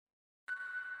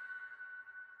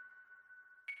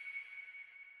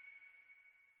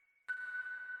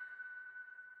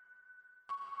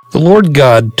The Lord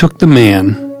God took the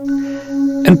man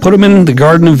and put him in the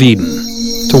Garden of Eden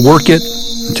to work it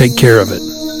and take care of it.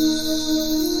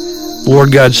 The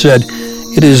Lord God said,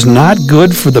 "It is not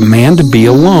good for the man to be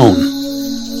alone.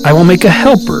 I will make a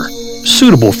helper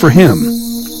suitable for him."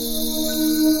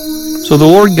 So the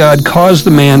Lord God caused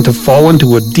the man to fall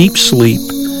into a deep sleep,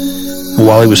 and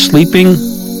while he was sleeping,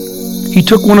 he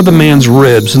took one of the man's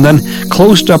ribs and then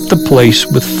closed up the place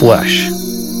with flesh.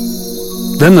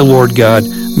 Then the Lord God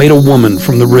made a woman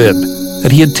from the rib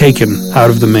that he had taken out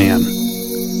of the man,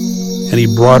 and he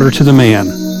brought her to the man.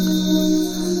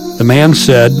 The man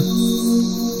said,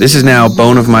 "This is now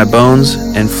bone of my bones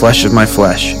and flesh of my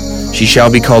flesh. She shall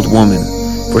be called woman,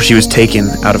 for she was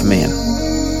taken out of man."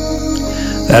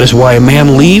 That is why a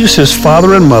man leaves his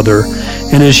father and mother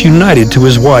and is united to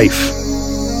his wife,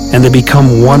 and they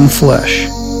become one flesh.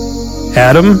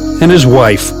 Adam and his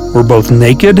wife were both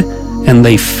naked, and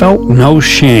they felt no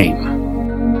shame.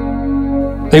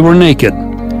 They were naked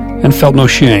and felt no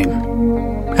shame.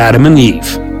 Adam and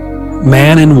Eve,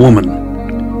 man and woman,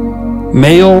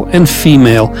 male and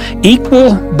female,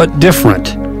 equal but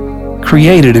different,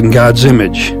 created in God's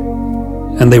image,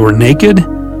 and they were naked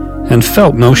and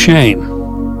felt no shame.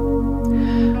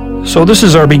 So this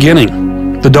is our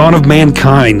beginning, the dawn of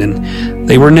mankind, and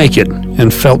they were naked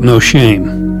and felt no shame.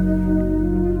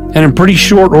 And in pretty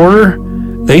short order,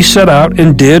 they set out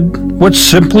and did what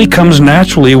simply comes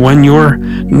naturally when you're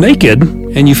naked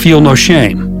and you feel no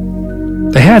shame.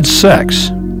 They had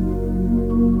sex.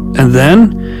 And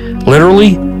then,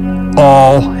 literally,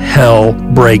 all hell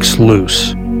breaks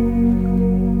loose.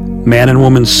 Man and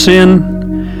woman sin,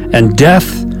 and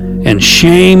death, and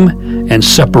shame, and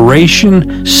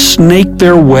separation snake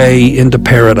their way into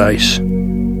paradise.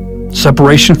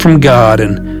 Separation from God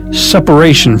and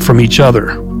separation from each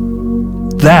other.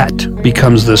 That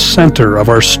becomes the center of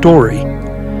our story.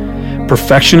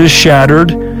 Perfection is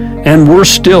shattered, and we're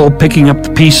still picking up the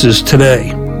pieces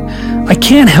today. I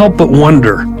can't help but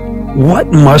wonder,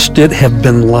 what must it have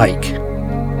been like?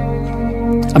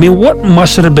 I mean, what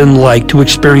must it have been like to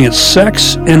experience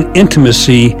sex and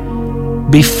intimacy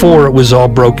before it was all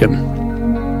broken?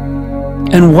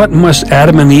 And what must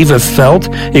Adam and Eve have felt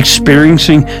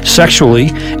experiencing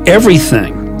sexually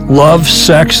everything, love,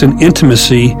 sex, and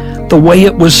intimacy, the way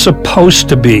it was supposed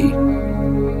to be?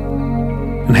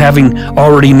 And having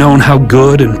already known how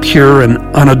good and pure and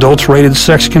unadulterated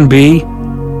sex can be,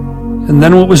 and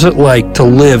then what was it like to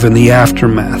live in the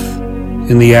aftermath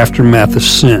of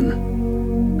sin?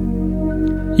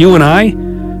 You and I,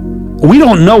 we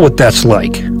don't know what that's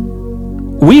like.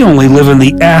 We only live in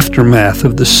the aftermath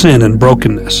of the sin and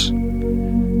brokenness.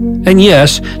 And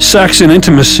yes, sex and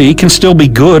intimacy can still be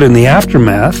good in the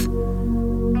aftermath,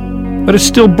 but it's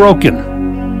still broken.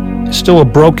 It's still a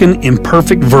broken,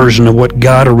 imperfect version of what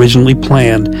God originally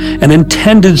planned and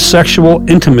intended sexual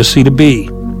intimacy to be.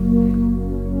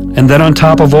 And then on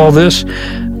top of all this,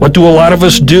 what do a lot of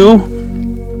us do?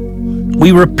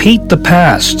 We repeat the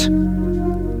past.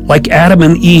 Like Adam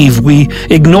and Eve, we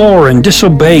ignore and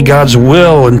disobey God's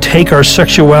will and take our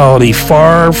sexuality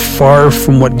far, far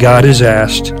from what God has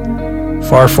asked,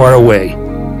 far, far away,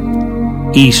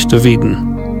 east of Eden,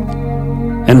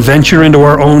 and venture into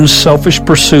our own selfish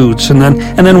pursuits and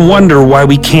then wonder why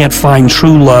we can't find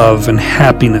true love and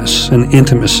happiness and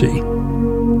intimacy.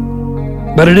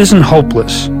 But it isn't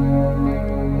hopeless.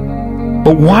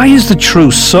 But why is the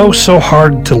truth so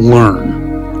hard to learn?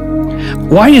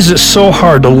 Why is it so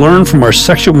hard to learn from our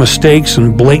sexual mistakes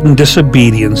and blatant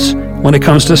disobedience when it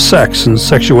comes to sex and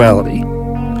sexuality?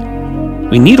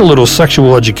 We need a little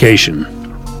sexual education.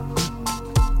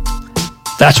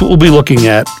 That's what we'll be looking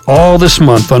at all this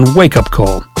month on Wake Up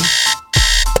Call,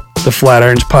 the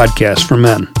Flatirons podcast for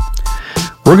men.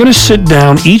 We're going to sit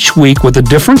down each week with a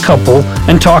different couple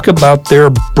and talk about their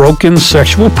broken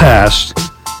sexual past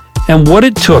and what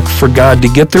it took for God to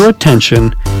get their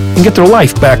attention and get their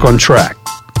life back on track.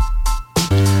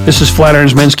 This is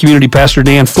Flatirons Men's Community Pastor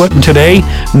Dan Foote, and today,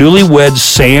 newlyweds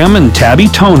Sam and Tabby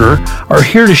Toner are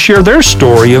here to share their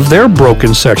story of their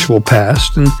broken sexual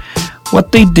past and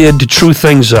what they did to true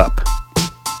things up.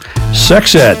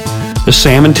 Sex Ed, the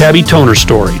Sam and Tabby Toner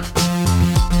story.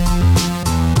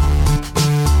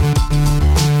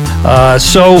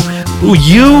 So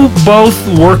you both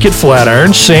work at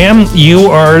Flatiron. Sam, you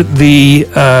are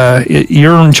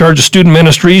you're in charge of student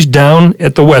ministries down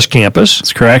at the West Campus.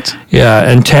 That's correct. Yeah,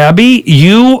 and Tabby,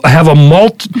 you have a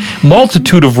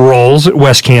multitude of roles at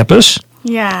West Campus.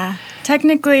 Yeah,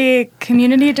 technically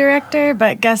community director,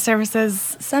 but guest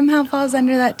services somehow falls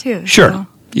under that too. Sure. So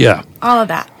yeah. all of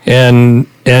that. And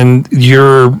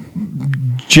you're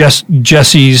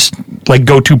Jesse's like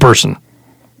go-to person.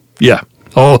 Yeah.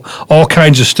 all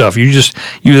kinds of stuff. You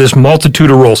this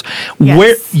multitude of roles. Yes.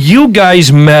 Where you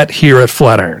guys met here at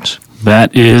Flatirons?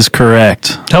 That is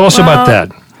correct. Tell us about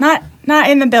that. Not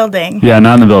in the building. Yeah,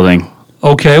 not in the building.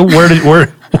 Okay,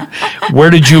 where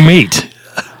did you meet?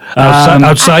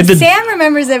 Outside the. Sam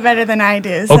remembers it better than I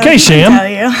do. So Okay, he Sam.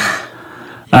 can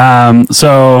tell you.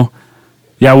 So,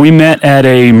 yeah, we met at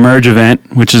a Merge event,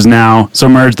 which is now, so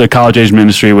Merge, the college age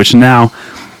ministry, which is now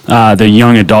the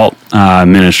young adult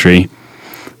ministry.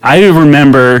 I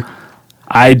remember,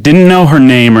 I didn't know her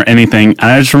name or anything, and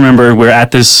I just remember we were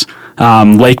at this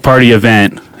lake party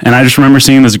event, and I just remember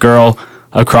seeing this girl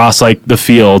across like the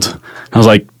field. I was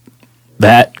like,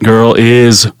 that girl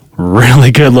is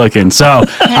really good looking. So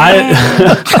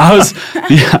I was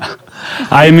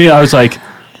like,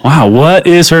 wow, what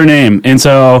is her name? And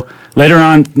so later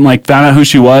on, like, found out who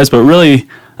she was, but really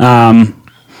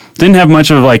didn't have much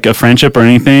of like a friendship or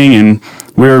anything, and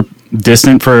we were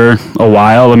distant for a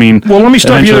while. I mean, Well, let me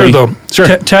stop you there, though.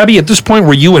 Sure. Tabby, at this point,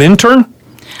 were you an intern?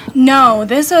 No,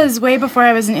 this was way before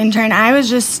I was an intern. I was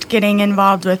just getting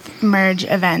involved with Merge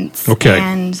events. Okay.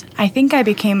 And I think I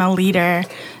became a leader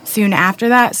soon after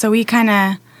that. So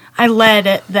I led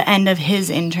at the end of his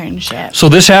internship. So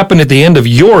this happened at the end of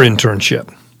your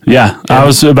internship. Yeah, I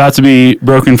was about to be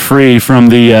broken free from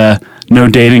the no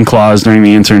dating clause during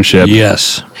the internship.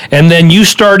 Yes. And then you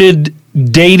started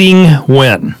dating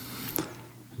when?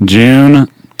 June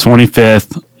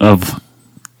 25th of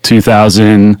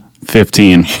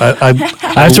 2015. I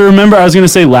I have to remember, I was going to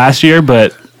say last year,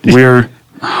 but we're,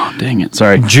 oh, dang it,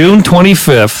 sorry. June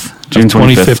 25th, June of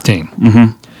 2015.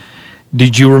 Mm-hmm.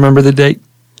 Did you remember the date?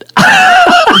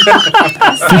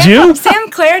 Did you? Sam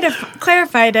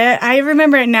clarified it. I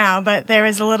remember it now, but there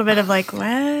was a little bit of like,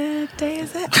 what day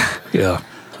is it? Yeah.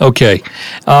 Okay.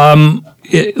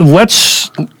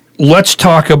 Let's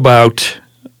talk about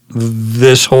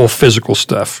this whole physical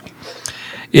stuff.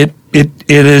 It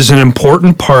is an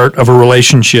important part of a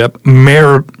relationship,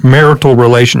 marital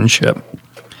relationship.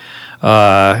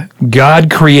 God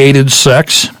created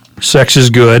sex. Sex is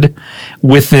good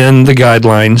within the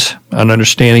guidelines and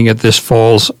understanding that this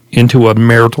falls into a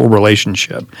marital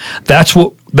relationship. That's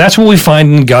what we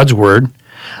find in God's Word.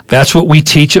 That's what we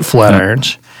teach at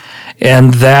Flatirons.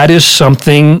 And that is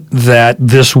something that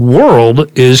this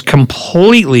world is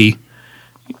completely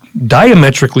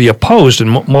diametrically opposed in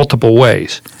multiple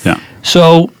ways. Yeah.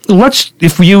 So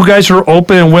if you guys are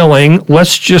open and willing,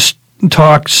 let's just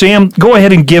talk. Sam, go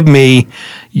ahead and give me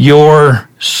your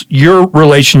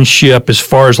relationship as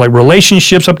far as like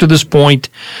relationships up to this point,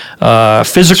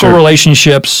 physical Sure.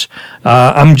 relationships.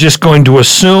 I'm just going to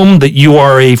assume that you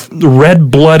are a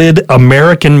red-blooded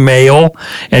American male,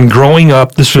 and growing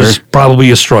up, this was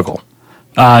probably a struggle.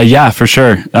 Yeah, for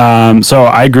sure. So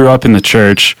I grew up in the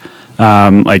church.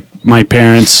 Like my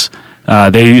parents,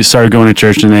 they started going to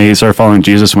church and they started following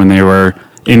Jesus when they were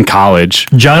in college.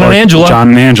 John and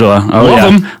Angela. Oh, Love yeah.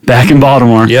 'em. Back in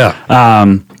Baltimore. Yeah.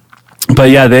 But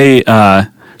yeah,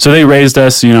 so they raised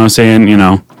us, saying,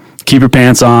 keep your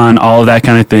pants on, all of that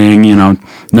kind of thing,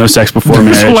 no sex before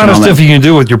marriage. There's a lot of and all stuff that. you can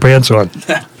do with your pants on.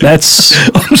 That's,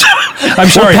 I'm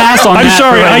sorry. pass on I'm that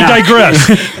sorry. for right I now. digress.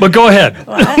 But go ahead.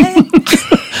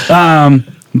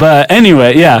 but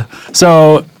anyway, yeah.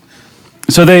 So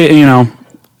they,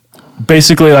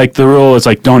 basically like the rule is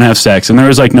like don't have sex, and there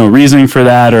was like no reasoning for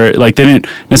that, or like they didn't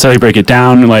necessarily break it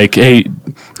down like, hey,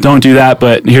 don't do that,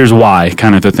 but here's why,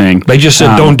 kind of a thing. They just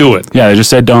said don't do it. Yeah, they just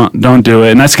said don't do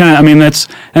it, and that's kind of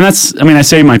I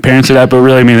say my parents did that, but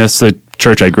really that's the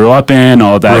church I grew up in,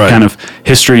 all of that Right. kind of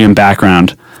history and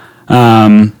background.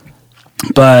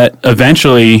 But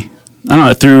eventually, I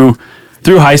don't know,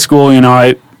 through high school,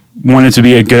 I wanted to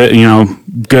be a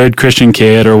good Christian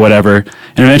kid or whatever.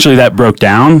 And eventually that broke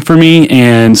down for me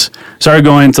and started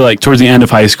going to like towards the end of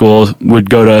high school, would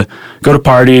go to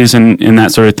parties and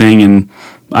that sort of thing. And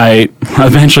I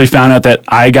eventually found out that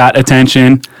I got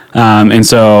attention. And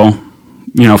so,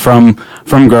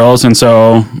 from girls. And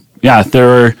so, yeah, there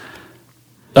were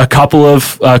a couple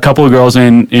of girls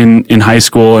in high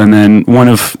school, and then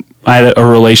I had a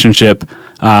relationship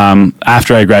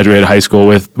after I graduated high school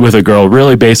with a girl,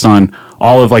 really based on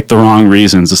all of like the wrong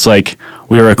reasons. It's like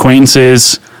we were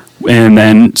acquaintances and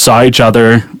then saw each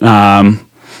other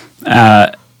at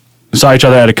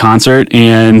a concert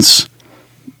and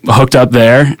hooked up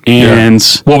there. And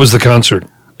What was the concert?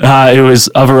 it was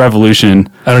Of a Revolution.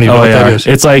 I don't even know what that is.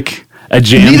 It's like a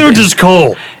jam. Neither does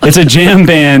Cole. It's a jam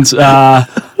band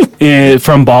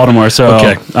from Baltimore. So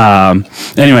Okay.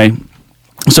 Anyway,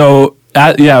 so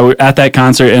we're at that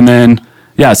concert, and then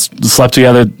slept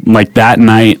together like that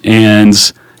night, and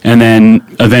then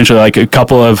eventually like a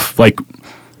couple of like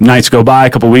nights go by, a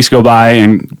couple weeks go by,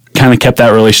 and kind of kept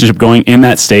that relationship going in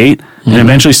that state, and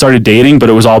eventually started dating. But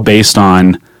it was all based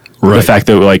on the fact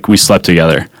that like we slept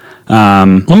together.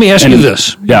 Let me ask you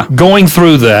this. Yeah. Going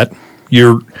through that,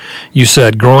 you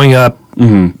said growing up,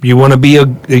 you want to be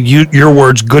your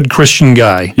words, good Christian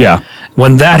guy. Yeah.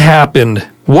 When that happened,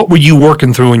 what were you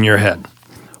working through in your head?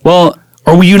 Well,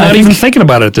 Or were you I not think- even thinking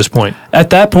about it at this point? at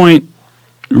that point,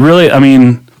 really, I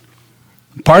mean,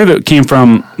 part of it came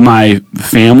from my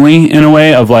family in a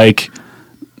way of like,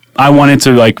 I wanted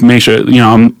to like make sure,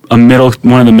 I'm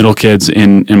one of the middle kids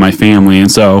in my family. And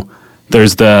so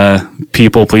there's the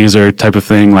people pleaser type of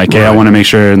thing. Like, hey, I Right. want to make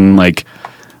sure and like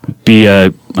be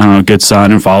a, good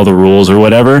son and follow the rules or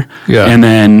whatever. Yeah. And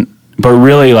then, but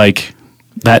really like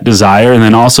that desire. And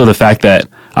then also the fact that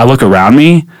I look around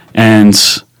me and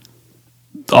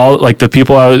all like the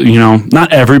people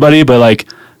not everybody, but like,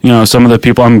 some of the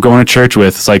people I'm going to church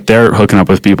with, it's like they're hooking up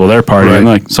with people, they're partying.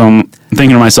 Right. Like, so I'm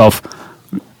thinking to myself,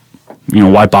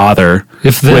 why bother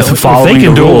If they following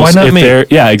can the do it, rules? why not if me? they're-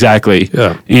 Yeah, exactly.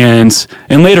 Yeah.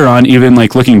 And later on, even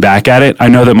like looking back at it, I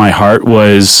know that my heart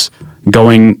was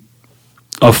going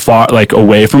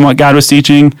away from what God was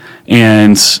teaching.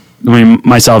 And I mean,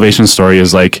 my salvation story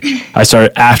is like, I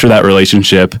started after that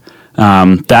relationship.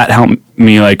 That helped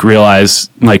me like realize,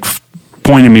 like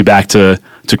pointed me back to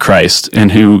Christ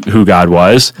and who God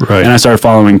was. Right. And I started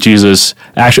following Jesus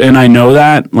actually. And I know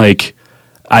that like,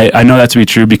 I know that to be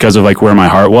true because of like where my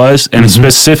heart was, and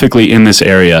specifically in this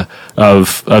area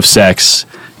of sex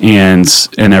and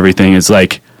everything. It's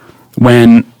like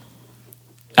when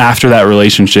after that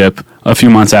relationship, a few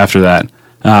months after that,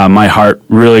 my heart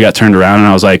really got turned around, and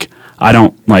I was like, I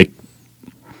don't like.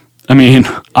 I mean,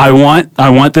 I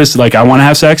want this, like I want to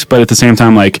have sex, but at the same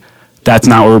time, like that's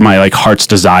not where my like heart's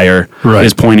desire Right.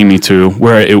 is pointing me to,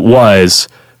 where it was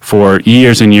for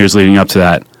years and years leading up to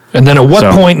that. And then at what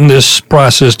So- point in this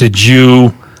process did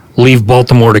you leave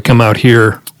Baltimore to come out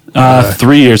here?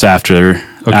 3 years after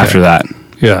that.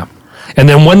 Yeah. And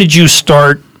then when did you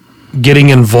start getting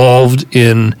involved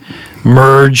in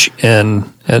Merge and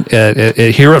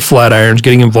here at Flatirons,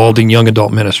 getting involved in young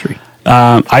adult ministry?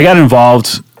 I got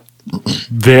involved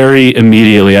very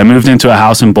immediately. I moved into a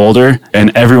house in Boulder,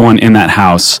 and everyone in that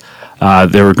house,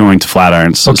 they were going to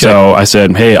Flatirons. Okay. So I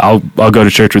said, hey, I'll go to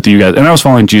church with you guys. And I was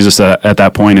following Jesus at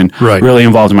that point and Right. really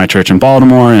involved in my church in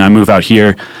Baltimore. And I move out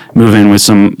here, move in with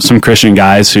some Christian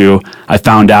guys who I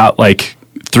found out like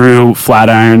through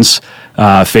Flatirons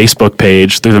Facebook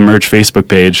page, through the Merge Facebook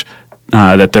page,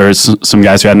 that there was some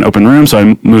guys who had an open room. So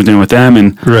I moved in with them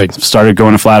and Right. started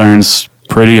going to Flatirons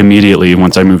pretty immediately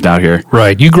once I moved out here.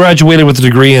 Right. You graduated with a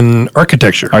degree in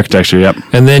architecture. Architecture, yep.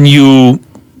 And then you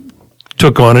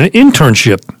took on an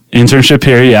internship. Internship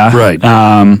here, yeah. Right.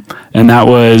 And that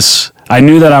was, I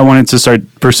knew that I wanted to start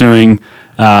pursuing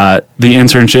the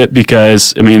internship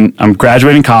because, I mean, I'm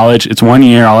graduating college. It's 1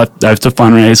 year. I have to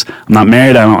fundraise. I'm not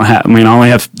married. I only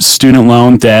have student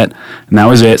loan debt, and that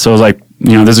was it. So I was like,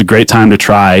 this is a great time to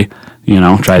try the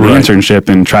Right. internship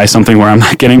and try something where I'm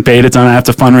not getting paid a ton. I have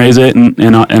to fundraise it and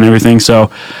everything. So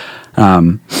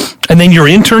And then your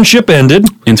internship ended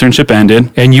internship ended.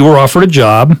 and you were offered a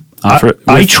job.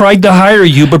 I tried to hire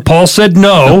you, but Paul said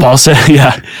no. Paul said,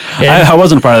 yeah. I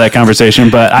wasn't a part of that conversation,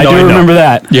 but I No, do I know. remember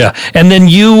that. Yeah. And then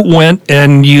you went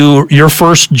and your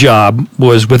first job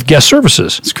was with Guest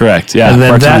Services. That's correct. Yeah. And then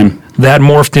part-time. that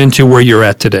morphed into where you're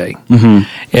at today.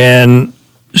 Mm-hmm. And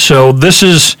so this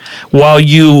is while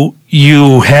you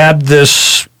had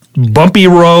this bumpy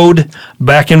road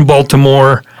back in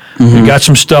Baltimore, you got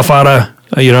some stuff out of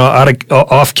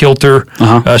off kilter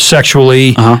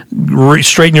sexually,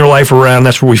 straighten your life around.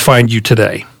 That's where we find you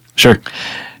today. Sure.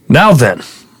 Now then,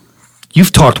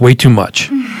 you've talked way too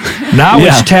much. Now Yeah.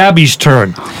 it's Tabby's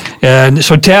turn. And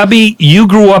so Tabby, you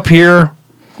grew up here,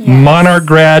 Monarch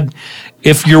grad.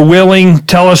 If you're willing,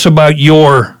 tell us about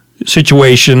your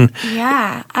situation.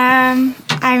 Yeah.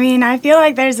 I mean, I feel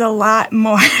like there's a lot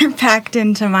more packed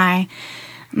into my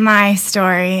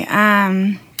story.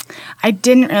 I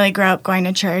didn't really grow up going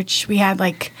to church. We had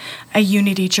like a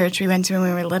Unity church we went to when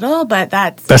we were little, but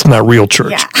that's not real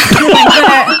church.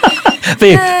 yeah.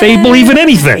 They believe in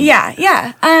anything.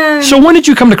 yeah. So when did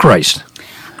you come to Christ?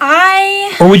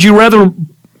 Or would you rather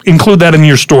include that in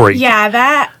your story? Yeah,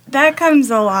 that comes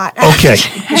a lot. Okay.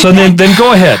 So then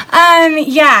go ahead.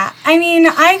 Yeah. I mean,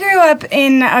 I grew up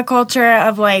in a culture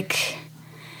of like,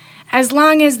 as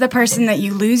long as the person that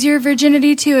you lose your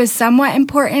virginity to is somewhat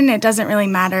important, it doesn't really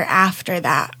matter after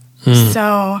that.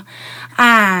 So,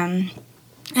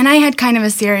 and I had kind of a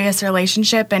serious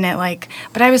relationship, and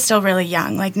but I was still really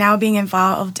young. Like, now being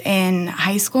involved in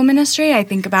high school ministry, I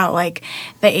think about like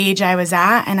the age I was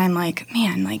at, and I'm like,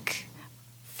 man, like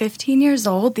 15 years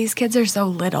old, these kids are so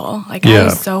little. Like, I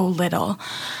was so little.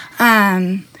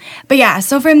 But yeah,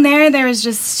 so from there was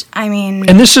just,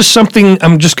 And this is something,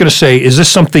 I'm just going to say, is this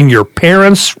something your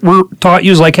parents were taught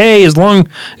you? Is like, hey, is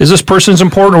this person's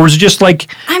important, or is it just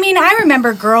like... I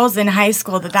remember girls in high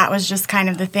school that was just kind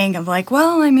of the thing of like,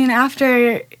 well,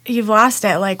 after you've lost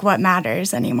it, like, what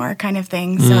matters anymore kind of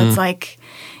thing. So it's like,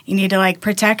 you need to like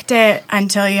protect it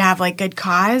until you have like good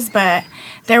cause. But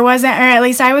there wasn't, or at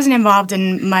least I wasn't involved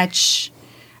in much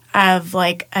of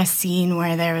like a scene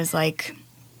where there was like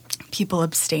people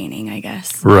abstaining, I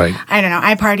guess. Right. I don't know.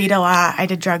 I partied a lot. I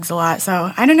did drugs a lot.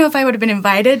 So I don't know if I would have been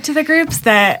invited to the groups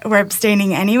that were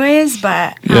abstaining anyways,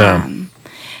 but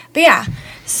yeah.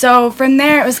 So from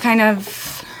there, it was kind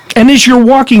of... And as you're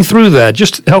walking through that,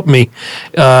 just help me,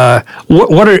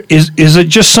 is it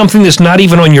just something that's not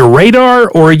even on your radar,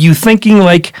 or are you thinking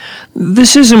like,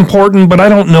 this is important, but I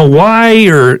don't know why,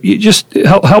 or you just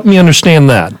help me understand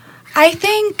that? I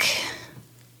think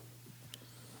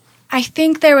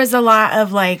there was a lot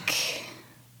of like,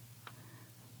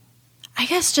 I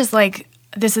guess just like,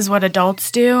 this is what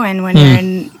adults do, and when you're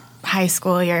in high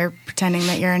school, you're pretending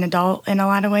that you're an adult in a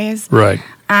lot of ways. Right.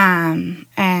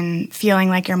 And feeling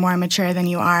like you're more mature than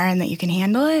you are and that you can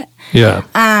handle it. Yeah.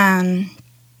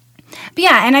 But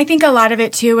yeah, and I think a lot of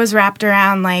it too was wrapped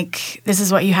around like, this is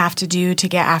what you have to do to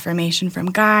get affirmation from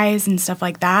guys and stuff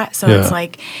like that. So it's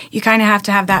like, you kind of have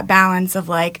to have that balance of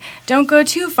like, don't go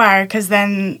too far, because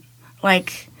then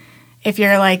like, if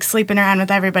you're like sleeping around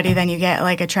with everybody, then you get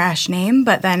like a trash name.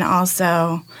 But then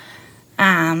also,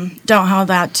 don't hold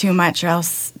out too much, or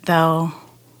else they'll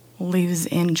lose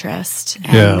interest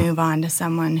and move on to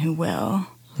someone who will.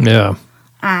 Yeah.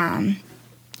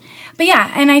 But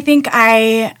yeah, and I think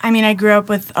I grew up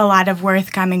with a lot of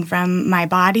worth coming from my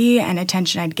body and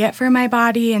attention I'd get for my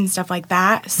body and stuff like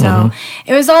that. So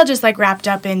it was all just like wrapped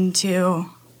up into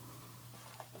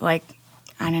like,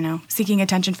 I don't know, seeking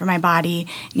attention for my body,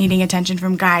 needing attention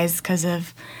from guys because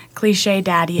of cliche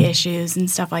daddy issues and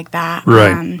stuff like that.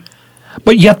 Right.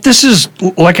 But yet this is,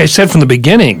 like I said from the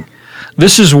beginning,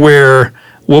 this is where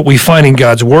what we find in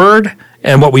God's Word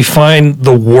and what we find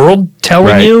the world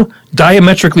telling you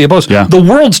diametrically opposed. Yeah. The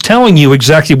world's telling you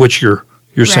exactly what you're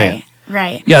saying.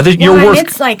 Right. Yeah, and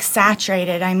it's like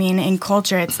saturated. In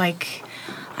culture, it's like,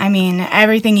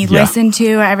 everything you listen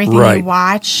to, everything you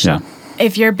watch. Yeah.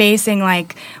 If you're basing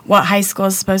like what high school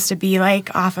is supposed to be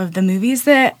like off of the movies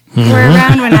that were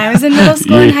around when I was in middle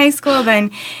school and high school,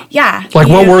 then Like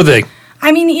what were they?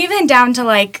 Even down to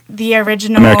like the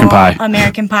original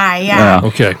American Pie, yeah.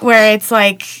 Okay. Where it's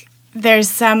like there's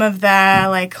some of the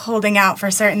like holding out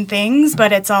for certain things,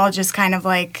 but it's all just kind of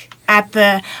like at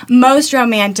the most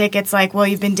romantic, it's like, well,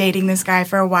 you've been dating this guy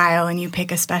for a while and you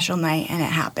pick a special night and it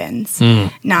happens.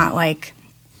 Not like,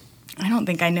 I don't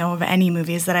think I know of any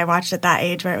movies that I watched at that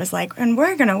age where it was like, and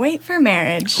we're going to wait for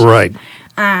marriage. Right.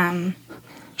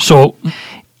 So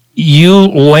you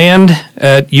land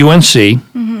at UNC.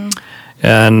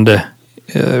 And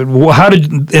how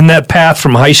did, in that path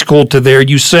from high school to there,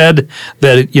 you said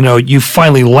that, you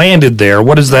finally landed there.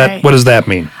 What does that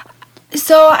mean?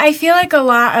 So I feel like a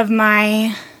lot of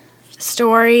my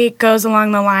story goes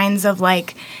along the lines of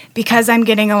like, because I'm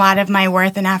getting a lot of my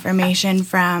worth and affirmation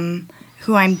from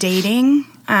who I'm dating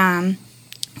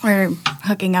or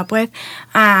hooking up with,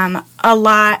 a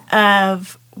lot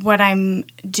of what I'm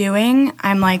doing,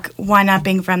 I'm like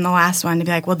one-upping from the last one to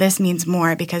be like, well, this means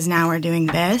more because now we're doing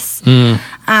this. And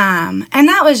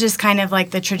that was just kind of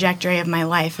like the trajectory of my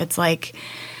life. It's like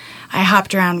I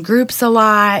hopped around groups a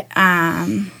lot.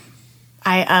 I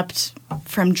upped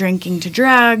from drinking to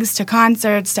drugs to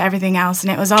concerts to everything else.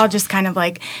 And it was all just kind of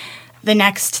like the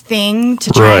next thing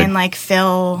to try and like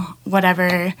fill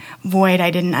whatever void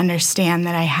I didn't understand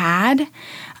that I had.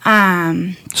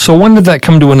 So when did that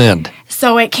come to an end?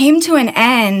 So it came to an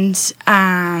end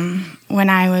when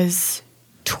I was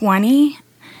 20,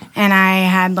 and I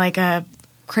had like a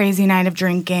crazy night of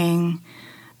drinking,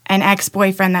 an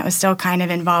ex-boyfriend that was still kind of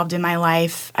involved in my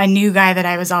life, a new guy that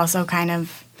I was also kind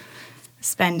of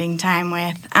spending time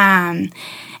with, and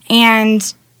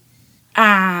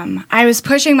I was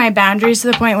pushing my boundaries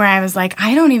to the point where I was like,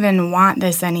 I don't even want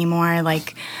this anymore,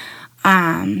 like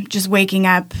just waking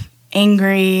up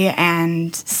angry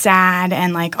and sad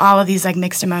and like all of these like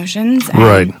mixed emotions.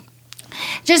 And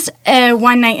just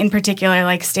one night in particular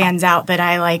like stands out that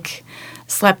I like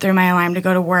slept through my alarm to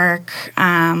go to work,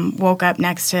 woke up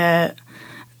next to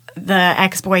the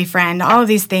ex-boyfriend, all of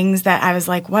these things that I was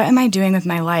like, what am I doing with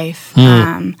my life?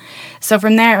 So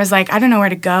from there, it was like, I don't know where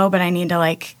to go, but I need to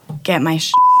like get my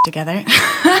together.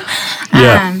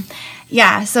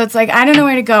 Yeah. So it's like, I don't know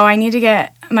where to go. I need to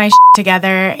get my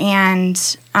together. And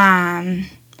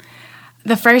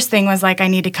the first thing was like, I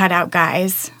need to cut out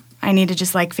guys. I need to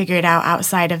just like figure it out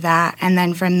outside of that. And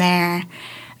then from there,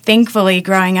 thankfully,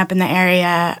 growing up in the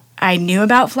area, I knew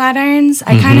about Flatirons.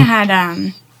 I kind of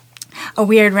had a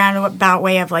weird roundabout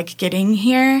way of like getting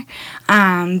here,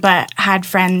 but had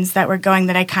friends that were going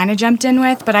that I kind of jumped in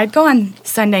with. But I'd go on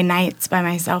Sunday nights by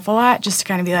myself a lot just to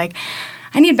kind of be like,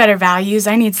 I need better values.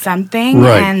 I need something.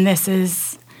 Right. And this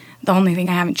is the only thing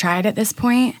I haven't tried at this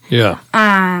point. Yeah.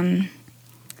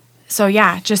 So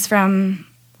yeah, just from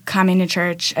coming to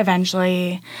church,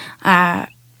 eventually,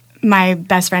 my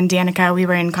best friend Danica, we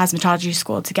were in cosmetology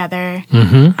school together.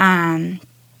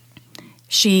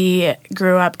 She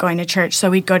grew up going to church, so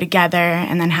we'd go together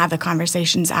and then have the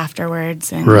conversations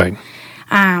afterwards. And, Right.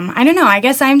 I don't know. I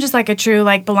guess I'm just like a true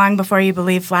like belong before you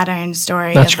believe Flatiron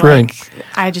story. That's of, great. Like,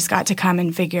 I just got to come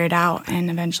and figure it out and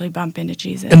eventually bump into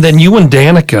Jesus. And then you and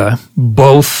Danica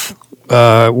both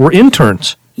were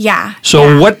interns. Yeah.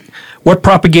 So yeah. what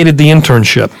propagated the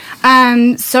internship?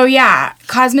 So yeah,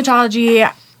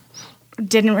 cosmetology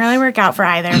didn't really work out for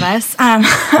either of us.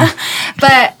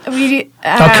 But we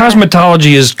Now,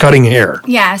 cosmetology is cutting hair.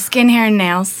 yeah, skin, hair, and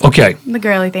nails. Okay. The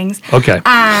girly things. Okay.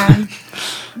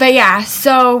 But yeah,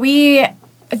 so we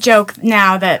joke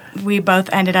now that we both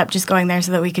ended up just going there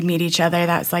so that we could meet each other.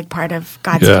 That's like part of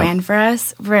God's Yeah. plan for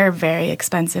us. We're very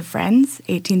expensive friends,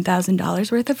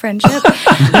 $18,000 worth of friendship.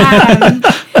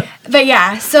 But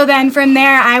yeah, so then from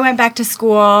there, I went back to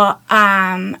school.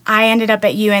 I ended up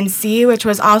at UNC, which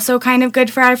was also kind of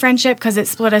good for our friendship because it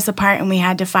split us apart and we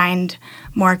had to find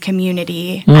more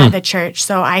community at the church.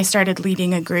 So I started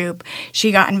leading a group.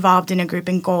 She got involved in a group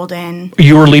in Golden.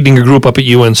 You were leading a group up at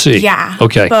UNC. Yeah.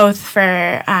 Okay. Both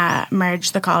for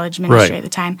Merge, the college ministry Right. at the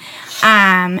time.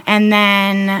 And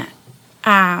then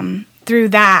through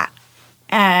that,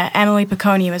 Emily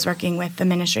Picconi was working with the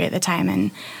ministry at the time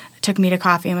and took me to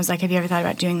coffee and was like, have you ever thought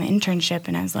about doing the internship?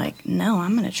 And I was like, no,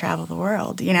 I'm going to travel the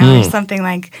world. You know, there's something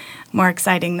like more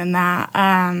exciting than that.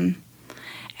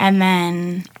 And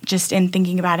then just in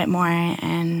thinking about it more,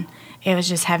 and it was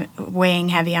just weighing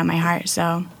heavy on my heart.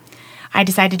 So I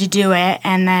decided to do it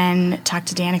and then talked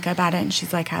to Danica about it. And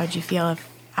she's like, how would you feel if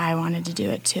I wanted to do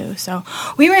it too? So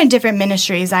we were in different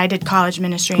ministries. I did college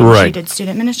ministry and Right. she did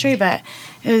student ministry, but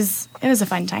it was a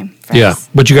fun time for Yeah. us.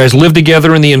 But you guys lived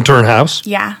together in the intern house.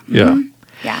 Yeah. Yeah. Mhm.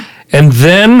 Yeah. And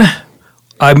then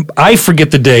I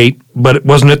forget the date, but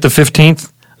wasn't it the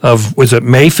 15th was it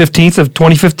May 15th of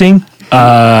 2015?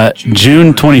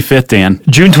 June 25th, Dan.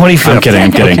 June 25th.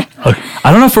 I'm kidding.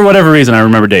 I don't know for whatever reason I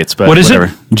remember dates, but What is it?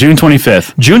 whatever. June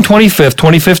 25th. June 25th,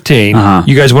 2015,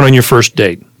 you guys went on your first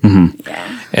date. Yeah.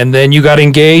 And then you got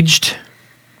engaged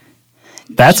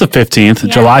That's the 15th,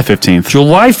 Yeah. July 15th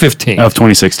July 15th. of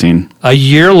 2016. A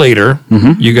year later,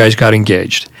 you guys got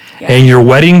engaged. Yeah. And your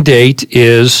wedding date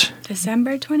is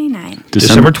December 29th.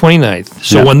 December 29th.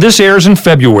 So Yeah. when this airs in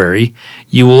February,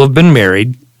 you will have been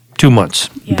married 2 months.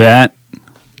 Yeah. That,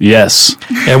 yes.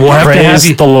 And we'll have to have Praise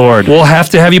you, the Lord. We'll have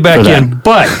to have you back For that. in.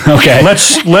 But Okay.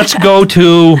 let's go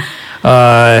to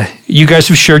you guys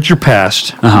have shared your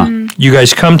past. You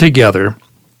guys come together.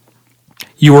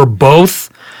 You are both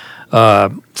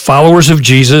followers of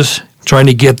Jesus, trying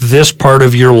to get this part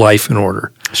of your life in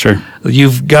order. Sure.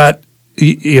 You've got,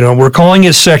 we're calling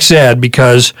it sex ed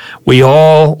because we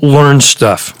all learn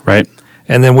stuff. Right.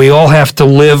 And then we all have to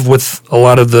live with a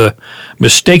lot of the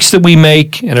mistakes that we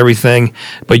make and everything.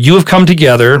 But you have come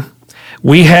together.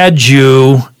 We had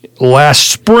you last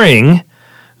spring,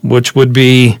 which would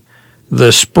be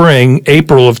the spring,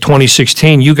 April of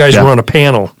 2016. You guys Yeah. were on a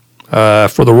panel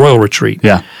for the Royal Retreat.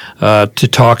 Yeah. To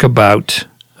talk about.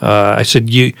 I said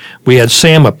we had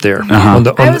Sam up there. I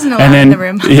wasn't allowed in the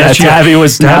room. Yeah, That's Tabby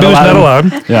was not Tabby was not allowed.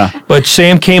 allowed. Yeah. But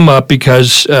Sam came up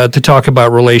because to talk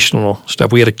about relational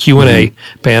stuff. We had a Q&A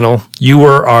panel. You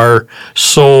were our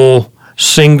sole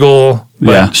single,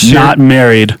 but Yeah. Not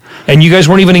married. and you guys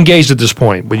weren't even engaged at this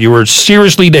point, but you were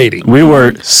seriously dating. We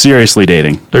were seriously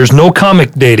dating. There's no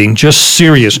comic dating, just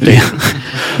serious dating.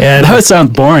 And That would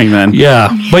sound boring then. yeah,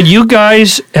 but you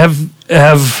guys have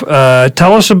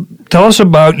tell us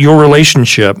about your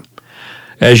relationship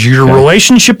as your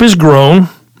relationship has grown,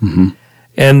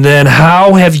 and then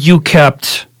how have you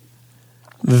kept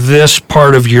this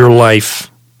part of your life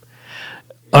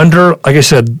under, like I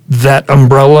said, that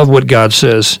umbrella of what God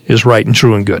says is right and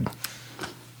true and good.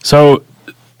 So,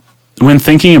 when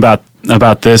thinking about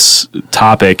this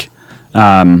topic,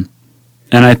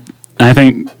 I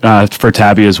think for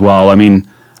Tabby as well. I mean,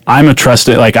 I'm a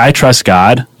trusted, like I trust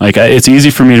God. Like it's easy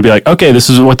for me to be like, okay, this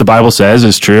is what the Bible says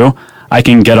is true. I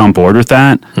can get on board with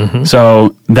that.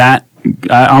 So that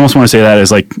I almost want to say that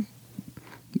as like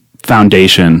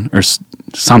foundation or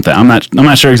something. I'm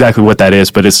not sure exactly what that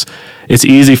is, but it's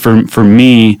easy for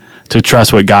me to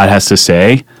trust what God has to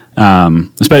say.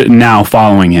 Especially now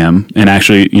following him and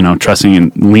actually, trusting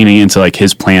and leaning into like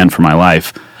his plan for my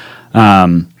life.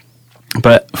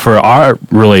 But for our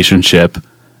relationship,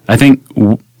 I think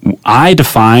I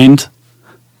defined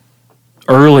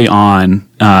early on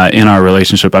in our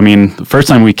relationship. I mean, the first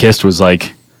time we kissed was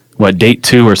like, date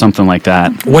 2 or something like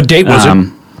that. What date was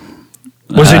it?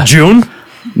 Was it June?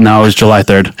 No, it was July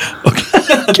 3rd.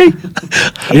 Okay.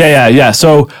 Yeah.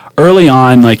 So early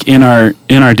on, like in our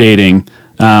dating,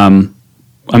 I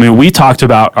mean, we talked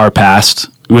about our past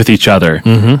with each other,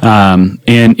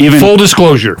 and even full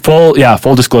disclosure.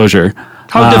 Full disclosure.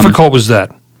 How difficult was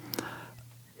that?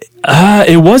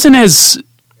 It wasn't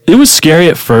it was scary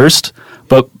at first,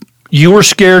 but you were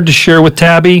scared to share with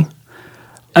Tabby?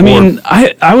 I mean,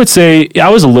 I would say I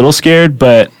was a little scared,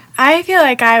 but I feel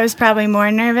like I was probably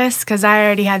more nervous because I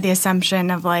already had the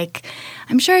assumption of like,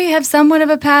 I'm sure you have somewhat of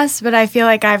a past, but I feel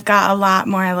like I've got a lot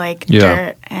more like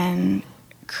dirt and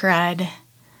crud.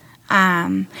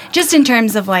 Just in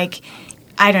terms of like,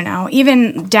 I don't know,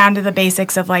 even down to the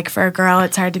basics of like for a girl,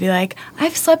 it's hard to be like,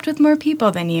 I've slept with more people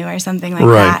than you or something like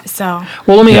that. So,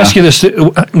 well, let me ask you this.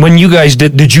 When you guys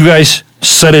did you guys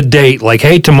set a date like,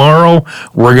 hey, tomorrow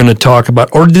we're going to talk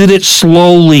about, or did it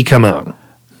slowly come out?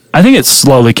 I think it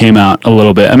slowly came out a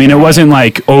little bit. I mean, it wasn't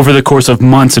like over the course of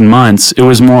months and months. It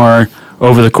was more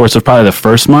over the course of probably the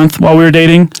first month while we were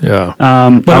dating. Yeah.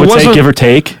 But I would say give or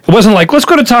take. It wasn't like, let's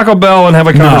go to Taco Bell and have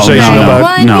a conversation about...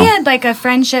 Well, and we had like a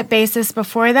friendship basis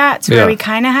before that where we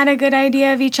kind of had a good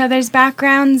idea of each other's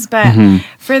backgrounds. But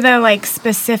for the like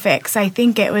specifics, I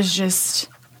think it was just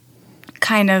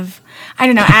kind of... I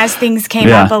don't know, as things came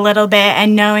up a little bit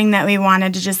and knowing that we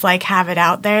wanted to just like have it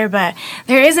out there, but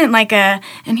there isn't like and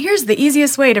here's the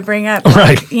easiest way to bring up,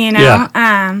 like, you know?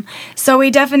 Yeah. So we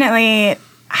definitely,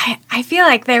 I feel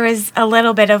like there was a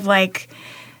little bit of like,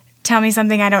 tell me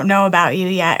something I don't know about you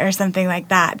yet or something like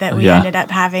that we ended up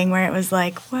having where it was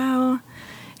like, well,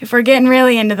 if we're getting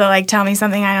really into the like, tell me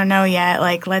something I don't know yet,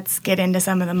 like let's get into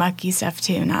some of the mucky stuff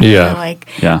too. Not like,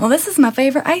 well, this is my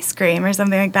favorite ice cream or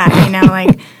something like that, you know,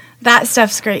 like... That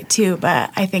stuff's great too,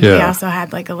 but I think we also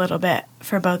had like a little bit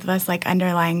for both of us, like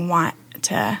underlying want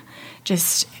to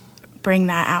just bring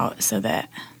that out so that.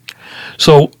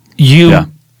 So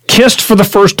you kissed for the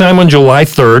first time on July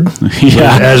 3rd,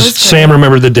 as Sam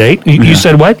remembered the date. You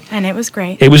said what? And it was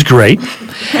great. It was great.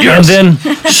 And then,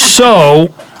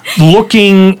 so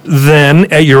looking then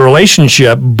at your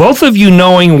relationship, both of you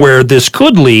knowing where this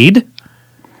could lead,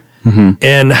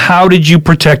 and how did you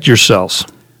protect yourselves?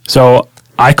 So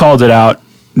I called it out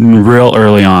real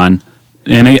early on,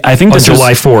 and I think this was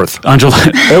July 4th. On July,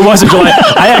 it wasn't July.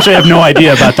 I actually have no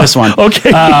idea about this one.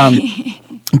 Okay,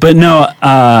 but no,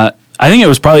 I think it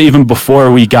was probably even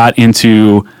before we got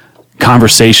into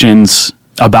conversations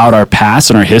about our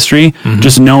past and our history.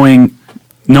 Just knowing,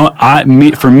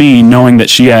 for me, knowing that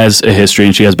she has a history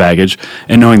and she has baggage,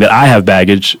 and knowing that I have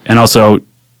baggage, and also.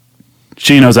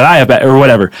 She knows that I have or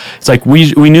whatever. It's like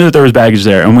we knew that there was baggage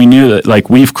there, and we knew that like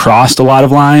we've crossed a lot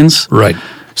of lines. Right.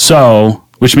 So,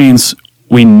 which means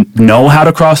we know how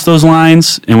to cross those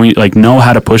lines, and we like know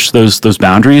how to push those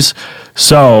boundaries.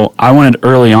 So I wanted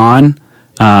early on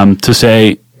to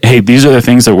say, hey, these are the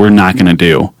things that we're not going to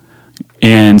do,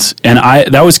 and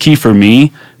that was key for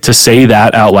me to say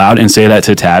that out loud and say that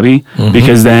to Tabby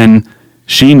because then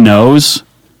she knows,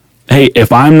 hey,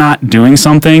 if I'm not doing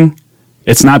something.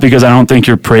 It's not because I don't think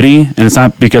you're pretty, and it's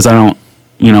not because I don't,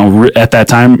 at that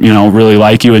time, really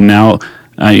like you, and now,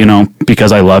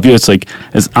 because I love you. It's like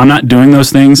I'm not doing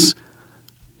those things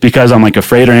because I'm like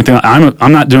afraid or anything.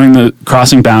 I'm not doing the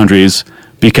crossing boundaries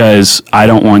because I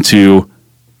don't want to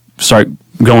start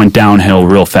going downhill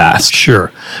real fast.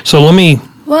 Sure. So let me.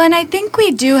 Well, and I think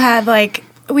we do have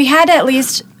we had at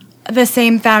least the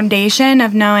same foundation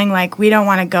of knowing like we don't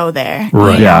want to go there,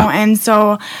 right? And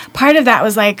so part of that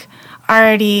was like.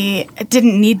 Already it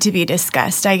didn't need to be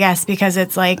discussed, I guess, because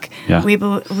it's like we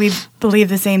believe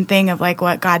the same thing of like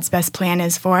what God's best plan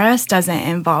is for us doesn't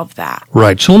involve that.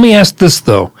 Right. So let me ask this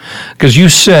though, because you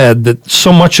said that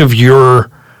so much of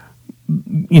your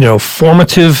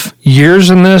formative years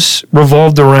in this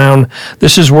revolved around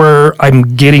this is where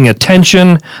I'm getting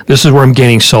attention, this is where I'm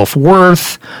gaining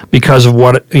self-worth because of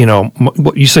what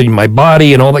you said, my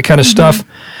body and all that kind of stuff.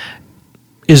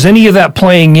 is any of that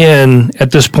playing in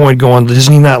at this point going, does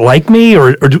he not like me?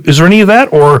 Or is there any of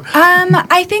that? Or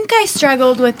I think I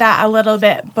struggled with that a little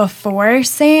bit before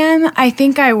Sam. I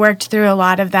think I worked through a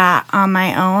lot of that on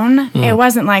my own. It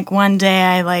wasn't like one day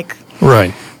I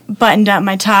right. buttoned up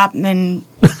my top and then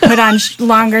put on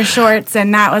longer shorts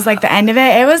and that was like the end of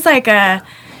it. It was like a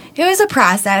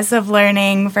process of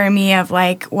learning for me of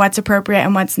like what's appropriate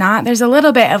and what's not. There's a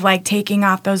little bit of like taking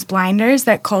off those blinders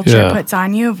that culture puts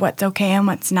on you of what's okay and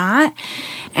what's not.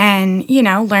 And, you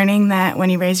know, learning that when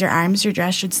you raise your arms, your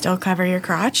dress should still cover your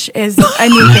crotch is a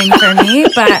new thing for me.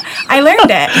 But I learned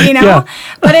it, you know. Yeah.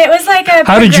 But it was like a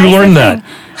How did you learn that?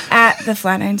 At the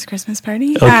Flatirons Christmas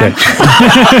party. Okay.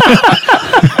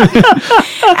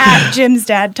 At Jim's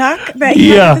dad talk that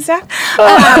he had with the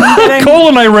staff. Cole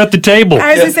and I were at the table.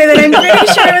 I was going to say that I'm pretty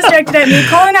sure it was directed at me.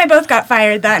 Cole and I both got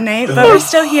fired that night, but we're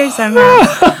still here somehow.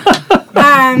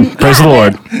 Praise the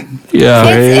Lord. Yeah.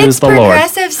 It's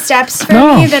progressive steps for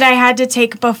me that I had to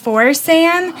take before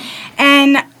Sam.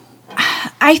 And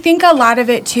I think a lot of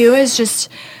it, too, is just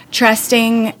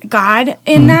trusting God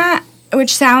in that.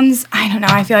 Which sounds, I don't know,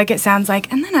 I feel like it sounds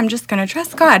like, and then I'm just going to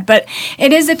trust God. But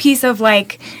it is a piece of,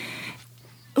 like,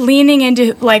 leaning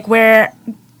into, like, where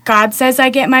God says I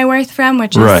get my worth from,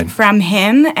 which is from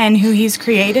Him and who He's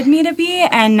created me to be,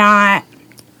 and not,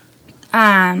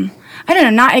 I don't know,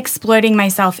 not exploiting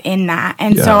myself in that.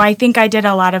 And so I think I did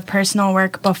a lot of personal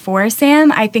work before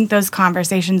Sam. I think those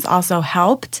conversations also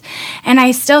helped. And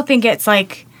I still think it's,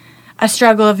 like, a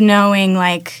struggle of knowing,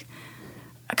 like,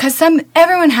 because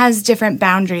everyone has different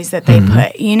boundaries that they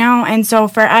put, you know? And so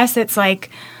for us, it's like,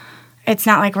 it's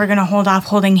not like we're going to hold off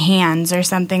holding hands or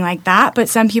something like that. But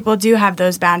some people do have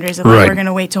those boundaries of like, we're going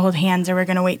to wait to hold hands or we're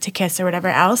going to wait to kiss or whatever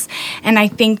else. And I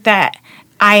think that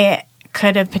I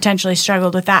could have potentially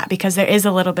struggled with that because there is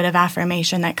a little bit of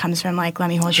affirmation that comes from like, let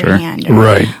me hold your hand. Or,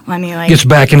 let me like. Gets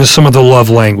back into some of the love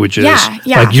languages.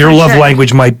 Yeah. Like your love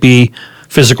language might be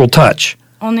physical touch.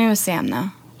 Only with Sam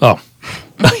though. Oh.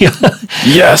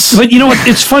 Yes. But you know what?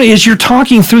 It's funny. As you're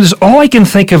talking through this, all I can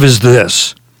think of is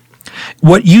this.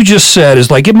 What you just said is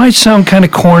like, it might sound kind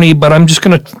of corny, but I'm just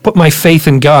going to put my faith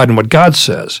in God and what God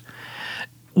says.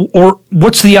 Or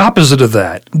what's the opposite of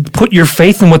that? Put your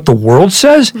faith in what the world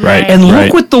says? Right. And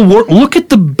look at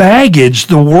the baggage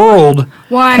the world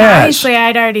Well, and has. obviously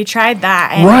I'd already tried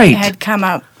that and it had come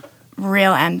up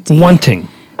real empty. Wanting.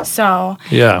 So,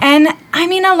 yeah. And I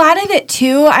mean, a lot of it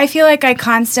too, I feel like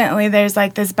there's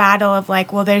like this battle of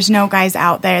like, well, there's no guys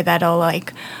out there that'll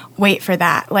like wait for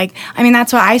that. Like, I mean,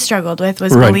 that's what I struggled with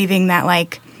was believing that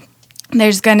like,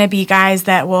 there's going to be guys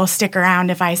that will stick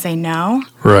around if I say no.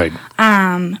 Right.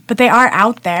 But they are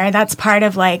out there. That's part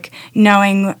of like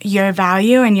knowing your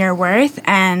value and your worth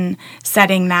and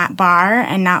setting that bar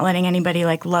and not letting anybody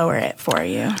like lower it for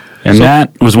you. And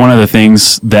that was one of the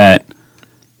things that,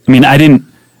 I mean, I didn't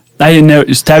know,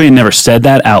 Tabby had never said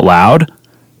that out loud,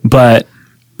 but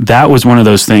that was one of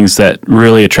those things that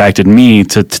really attracted me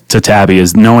to Tabby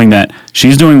is knowing that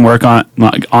she's doing work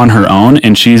on her own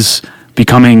and she's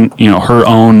becoming, you know, her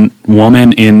own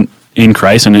woman in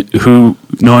Christ and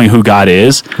knowing who God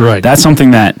is. Right. That's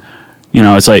something that, you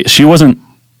know, it's like she wasn't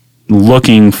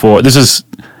looking for, this is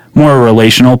more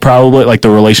relational probably, like the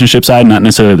relationship side, not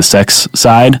necessarily the sex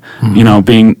side, you know,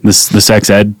 being the sex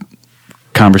ed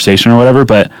conversation or whatever,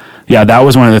 but yeah, that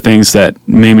was one of the things that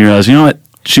made me realize, you know what,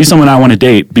 she's someone I want to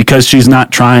date because she's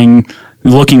not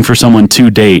looking for someone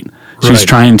to date. She's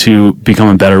trying to become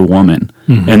a better woman.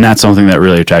 And that's something that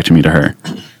really attracted me to her.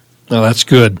 Oh, that's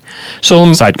good.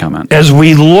 So, side comment. As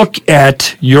we look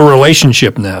at your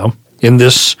relationship now in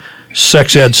this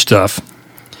sex ed stuff,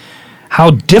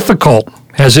 how difficult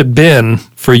has it been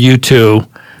for you two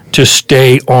to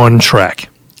stay on track?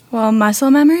 Well, muscle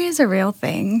memory is a real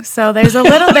thing. So there's a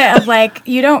little bit of like,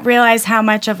 you don't realize how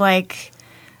much of like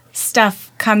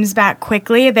stuff comes back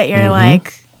quickly that you're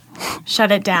like,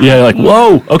 shut it down. Yeah, like,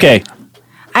 whoa, okay.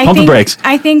 Pump the brakes.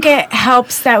 I think it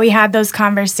helps that we had those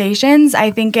conversations.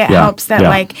 I think it helps that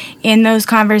like in those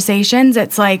conversations,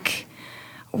 it's like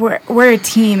we're a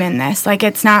team in this. Like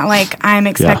it's not like I'm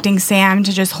expecting Sam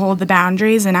to just hold the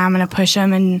boundaries and I'm going to push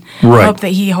him and hope that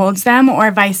he holds them or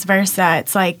vice versa.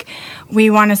 It's like we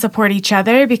want to support each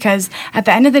other because at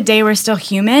the end of the day, we're still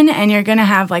human and you're going to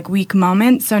have like weak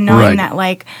moments. So knowing that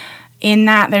like in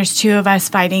that there's two of us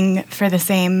fighting for the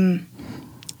same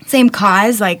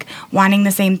cause, like wanting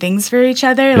the same things for each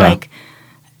other, like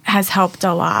has helped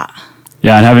a lot.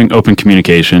 Yeah, and having open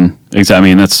communication. I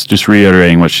mean, that's just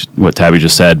reiterating what Tabby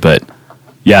just said, but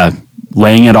yeah,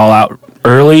 laying it all out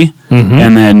early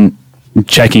and then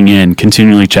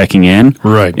continually checking in,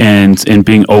 right, and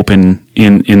being open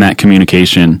in that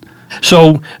communication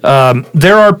So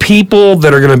there are people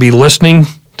that are going to be listening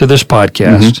to this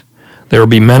podcast. There will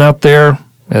be men out there,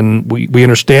 and we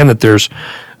understand that there's,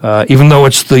 even though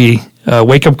it's the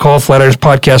Wake Up Call Flatirons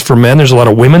podcast for men, there's a lot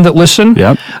of women that listen.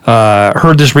 Yep.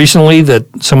 Heard this recently that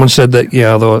someone said that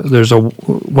there's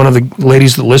one of the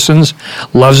ladies that listens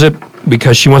loves it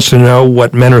because she wants to know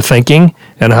what men are thinking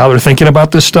and how they're thinking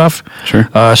about this stuff. Sure.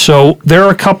 So there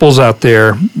are couples out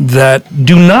there that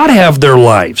do not have their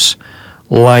lives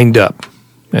lined up.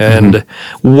 And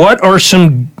what's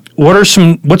some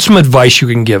advice you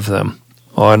can give them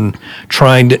on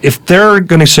trying to, if they're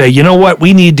going to say, you know what,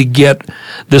 we need to get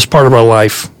this part of our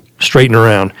life straightened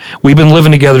around. We've been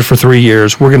living together for 3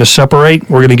 years. We're going to separate.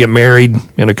 We're going to get married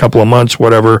in a couple of months,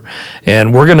 whatever,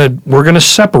 and we're going to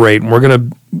separate. And we're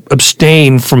going to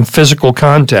abstain from physical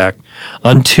contact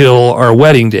until our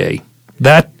wedding day.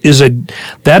 That is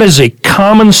a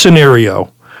common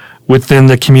scenario within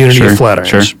the community of Flatirons.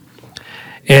 Sure.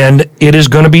 And it is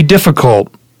going to be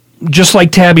difficult. Just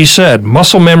like Tabby said,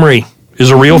 muscle memory is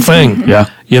a real thing. Yeah.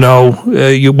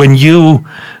 When you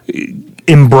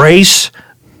embrace,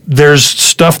 there's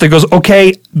stuff that goes,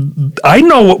 okay, I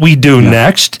know what we do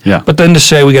next, but then to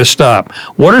say we got to stop.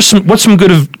 What's some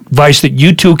good advice that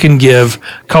you two can give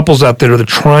couples out there that are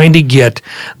trying to get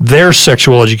their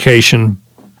sexual education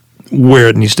where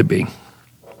it needs to be?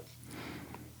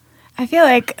 I feel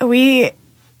like we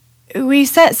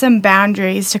set some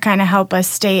boundaries to kind of help us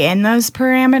stay in those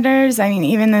parameters. I mean,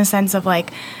 even in the sense of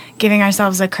like giving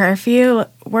ourselves a curfew.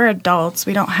 We're adults.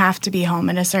 We don't have to be home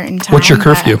at a certain time. What's your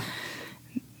curfew?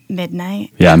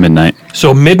 Midnight. Yeah, midnight.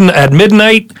 So at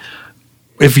midnight,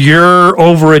 if you're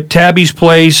over at Tabby's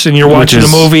place and you're watching a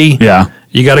movie,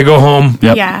 you got to go home.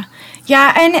 Yep. Yeah.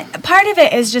 Yeah, and part of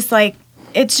it is just like,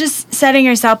 it's just setting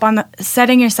yourself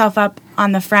up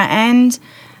on the front end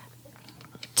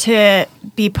to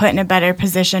be put in a better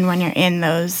position when you're in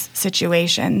those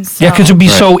situations. So. Yeah, because it'd be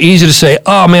so easy to say,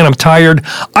 oh, man, I'm tired.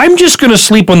 I'm just going to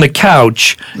sleep on the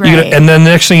couch. Right. And then the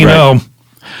next thing you know.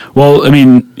 Well, I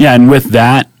mean, yeah, and with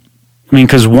that, I mean,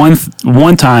 because one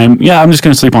time, I'm just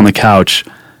going to sleep on the couch.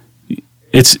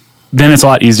 Then it's a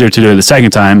lot easier to do it the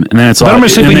second time, and then it's. Then I'm going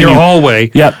to sleep in your hallway.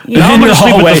 Yep. Now I'm going to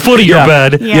sleep at the foot of your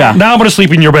bed. Yeah. Now I'm going to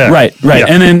sleep in your bed. Right. Yeah.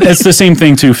 And then it's the same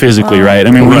thing too physically, right?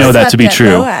 I mean, we know that to be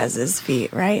true. Boaz's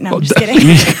feet, right? No, I'm just kidding.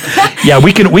 Yeah,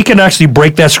 we can actually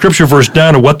break that scripture verse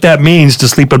down to what that means to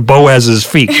sleep at Boaz's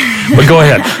feet. But go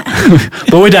ahead.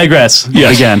 But we digress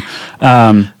again.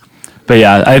 But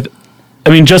yeah, I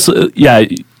mean, just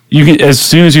you can, as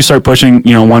soon as you start pushing,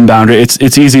 one boundary,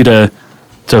 it's easy to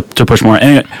push more.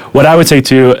 And what I would say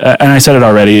too, and I said it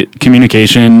already,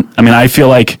 communication. I mean, I feel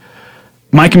like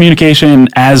my communication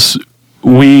as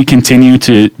we continue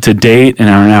to date and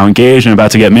are now engaged and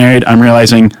about to get married, I'm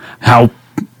realizing how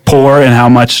poor and how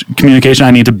much communication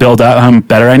I need to build up, how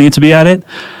better I need to be at it.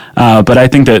 But I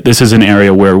think that this is an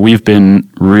area where we've been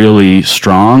really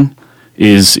strong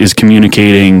is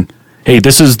communicating. Hey,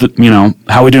 this is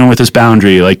how we doing with this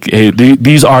boundary? Like, hey,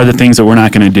 these are the things that we're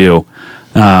not going to do.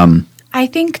 I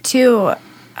think too,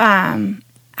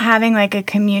 having like a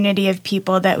community of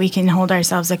people that we can hold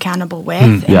ourselves accountable with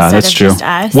instead of true. just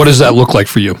us. What does that look like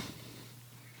for you?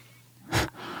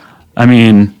 I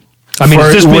mean,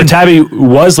 where Tabby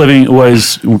was living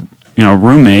was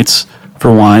roommates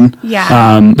for one.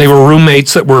 Yeah. They were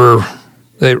roommates that were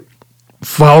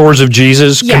followers of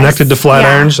Jesus, connected to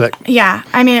Flatirons. Yeah.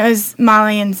 I mean, it was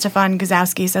Molly and Stefan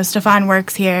Gazowski. So Stefan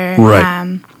works here.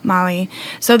 Right. Molly.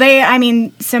 So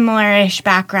they, similar-ish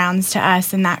backgrounds to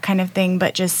us and that kind of thing,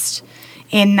 but just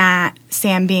in that,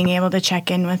 Sam being able to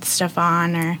check in with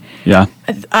Stefan or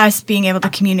us being able to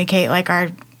communicate like our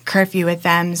curfew with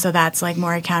them. So that's like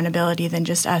more accountability than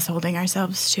just us holding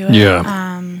ourselves to it.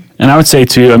 Yeah. And I would say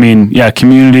too,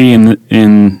 community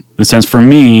in the sense for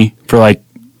me, for like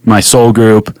my soul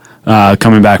group,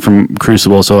 coming back from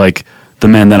Crucible. So like the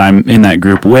men that I'm in that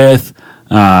group with,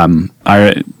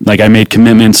 I made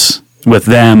commitments with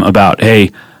them about,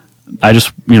 hey, I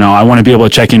just, I want to be able to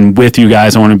check in with you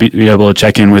guys. I want to be able to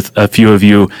check in with a few of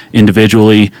you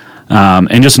individually.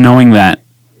 And just knowing that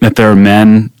there are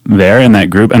men there in that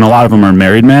group, and a lot of them are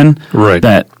married men, right?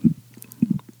 That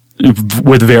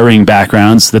with varying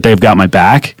backgrounds, that they've got my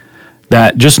back.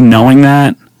 That just knowing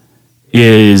that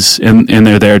is, and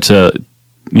they're there to,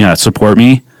 support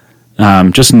me.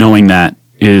 Just knowing that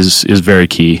is very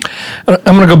key. I'm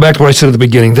going to go back to what I said at the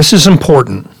beginning. This is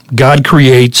important. God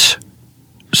creates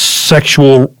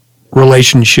sexual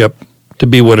relationship to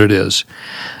be what it is.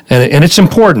 And it's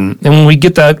important. And when we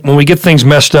get things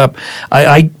messed up,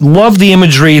 I love the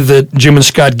imagery that Jim and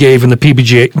Scott gave in the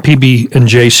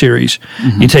PB&J series.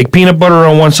 Mm-hmm. You take peanut butter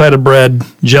on one side of bread,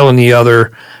 gel on the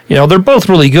other, They're both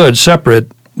really good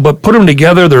separate, but put them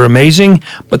together, they're amazing.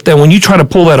 But then when you try to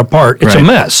pull that apart, it's a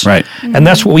mess. Right. And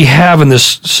that's what we have in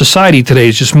this society today.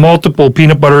 It's just multiple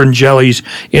peanut butter and jellies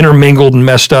intermingled and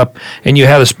messed up. And you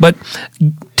have this. But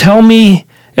tell me,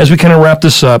 as we kind of wrap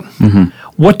this up,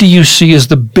 what do you see as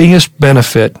the biggest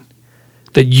benefit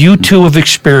that you two have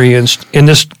experienced in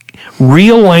this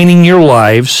realigning your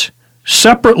lives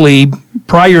separately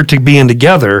prior to being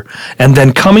together and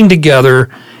then coming together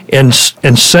and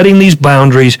setting these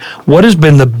boundaries? What has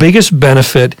been the biggest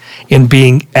benefit in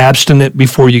being abstinent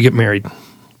before you get married?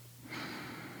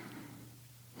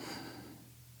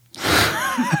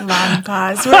 Long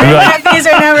pause. These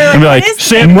are never I'd be like,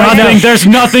 Sam, there's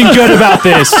nothing good about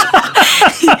this.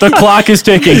 The clock is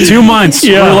ticking. 2 months.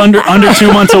 Yeah. We're under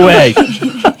 2 months away.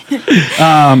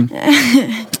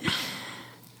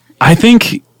 I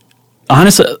think,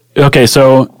 honestly, okay,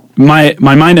 so my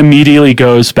mind immediately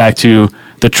goes back to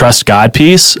the trust God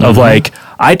piece of like,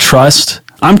 I'm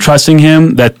trusting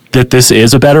him that this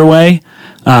is a better way.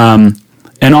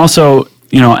 And also,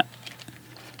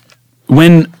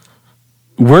 when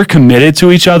we're committed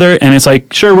to each other, and it's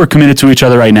like, sure, we're committed to each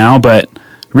other right now, but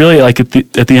really, like at the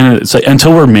end of it, it's like,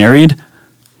 until we're married,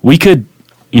 we could,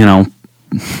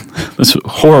 it's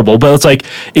horrible, but it's like,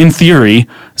 in theory,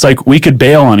 it's like we could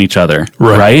bail on each other,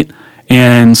 right?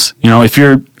 And, if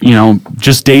you're,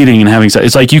 just dating and having sex,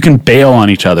 it's like you can bail on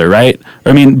each other, right?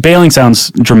 I mean, bailing sounds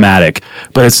dramatic,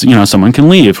 but it's, someone can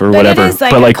leave or whatever.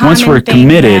 But like once we're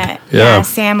committed.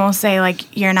 Sam will say,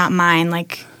 like, you're not mine,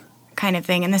 like, kind of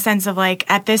thing, in the sense of like,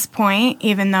 at this point,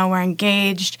 even though we're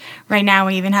engaged right now,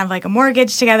 we even have like a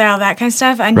mortgage together, all that kind of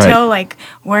stuff, until like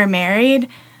we're married,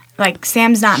 like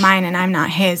Sam's not mine and I'm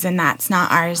not his, and that's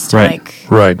not ours to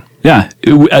Right. Yeah.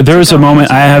 There was a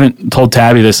moment, I haven't told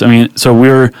Tabby this. I mean, so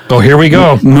we're... Oh, here we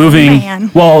go. Moving.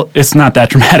 Man. Well, it's not that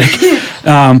dramatic.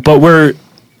 But we're...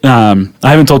 I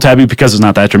haven't told Tabby because it's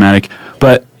not that dramatic.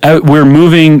 But we're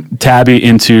moving Tabby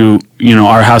into,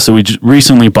 our house that we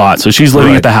recently bought. So she's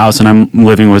living at the house and I'm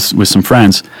living with some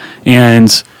friends.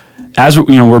 And as,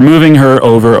 we're moving her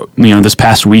over, this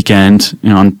past weekend,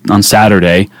 on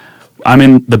Saturday, I'm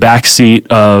in the back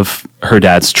seat of her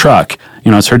dad's truck.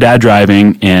 It's her dad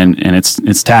driving, and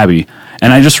it's Tabby.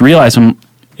 And I just realized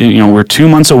we're 2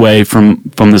 months away from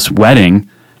this wedding,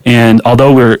 and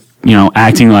although we're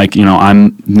acting like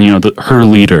I'm her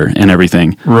leader and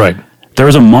everything, right? There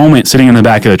was a moment sitting in the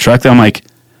back of the truck that I'm like,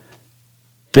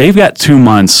 they've got 2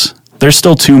 months. There's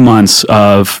still 2 months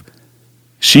of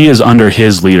she is under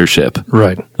his leadership,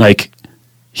 right? Like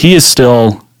he is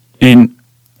still in.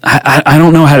 I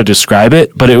don't know how to describe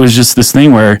it, but it was just this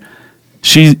thing where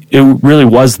it really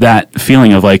was that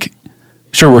feeling of like,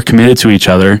 sure, we're committed to each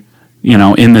other,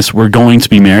 in this, we're going to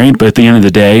be married, but at the end of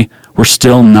the day, we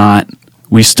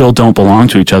still don't belong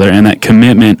to each other. And that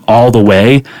commitment all the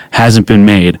way hasn't been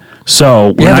made.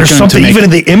 So we're not there's something, even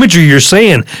in the imagery you're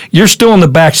saying, you're still in the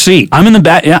back seat. I'm in the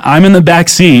back. Yeah. I'm in the back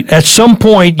seat. At some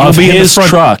point, you'll be in the front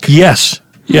truck. Yes.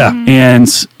 Yeah. And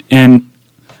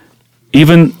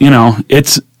even,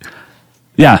 it's,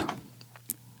 yeah,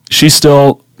 she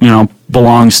still,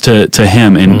 belongs to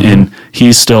him, and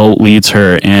he still leads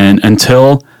her. And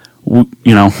until,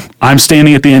 I'm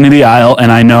standing at the end of the aisle,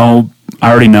 and I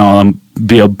already know I'm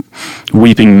be a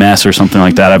weeping mess or something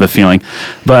like that. I have a feeling.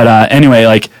 But anyway,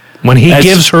 like when he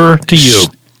gives her to you,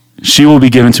 she will be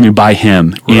given to me by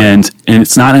him. Right. And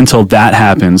it's not until that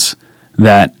happens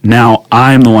that now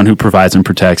I'm the one who provides and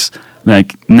protects.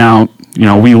 Like now,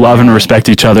 we love and respect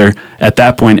each other at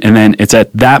that point, and then it's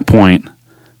at that point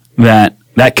that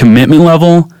commitment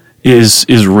level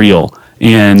is real,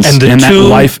 and that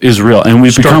life is real, and we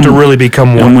start to really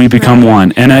become one. And we become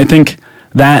one. And I think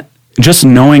that just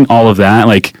knowing all of that,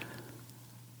 like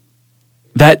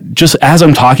that, just as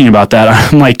I'm talking about that,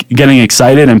 I'm like getting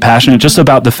excited and passionate just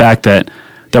about the fact that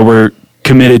we're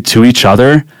committed to each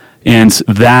other, and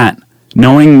that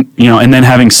knowing, and then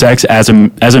having sex as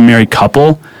a married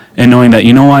couple. And knowing that,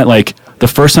 like the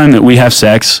first time that we have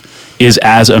sex is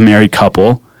as a married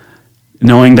couple,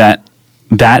 knowing that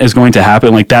is going to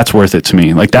happen, like that's worth it to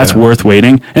me. Like that's worth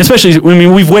waiting. And especially,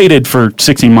 we've waited for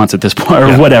 16 months at this point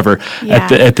or whatever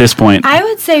at this point. I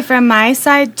would say from my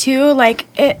side too, like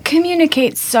it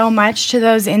communicates so much to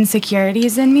those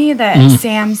insecurities in me that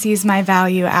Sam sees my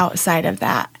value outside of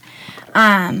that.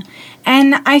 And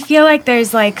I feel like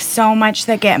there's like so much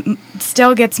that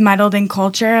still gets muddled in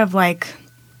culture of like,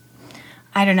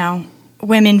 I don't know,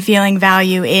 women feeling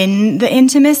value in the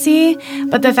intimacy,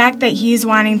 but the fact that he's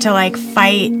wanting to like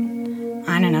fight,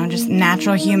 I don't know, just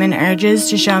natural human urges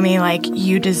to show me like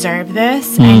you deserve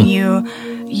this and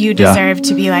you deserve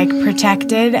to be like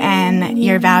protected, and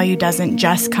your value doesn't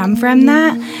just come from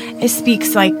that. It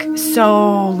speaks like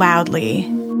so loudly.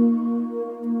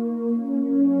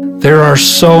 There are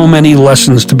so many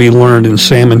lessons to be learned in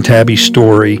Sam and Tabby's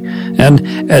story,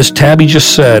 and as Tabby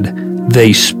just said,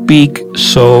 they speak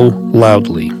so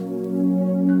loudly.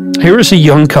 Here is a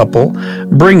young couple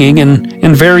bringing,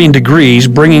 in varying degrees,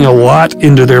 bringing a lot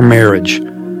into their marriage.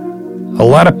 A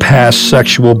lot of past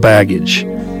sexual baggage.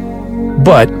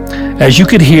 But, as you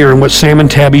could hear in what Sam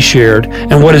and Tabby shared,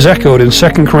 and what is echoed in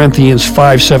 2 Corinthians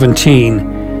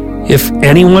 5:17, if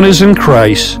anyone is in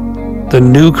Christ, the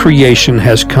new creation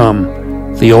has come.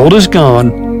 The old is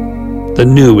gone, the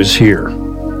new is here.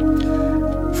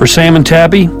 For Sam and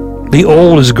Tabby, the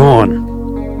old is gone.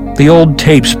 The old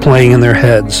tapes playing in their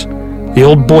heads, the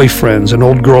old boyfriends and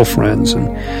old girlfriends,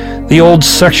 and the old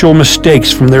sexual mistakes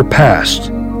from their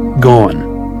past, gone.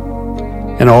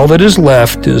 And all that is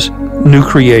left is new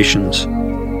creations,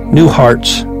 new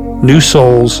hearts, new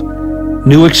souls,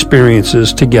 new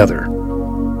experiences together,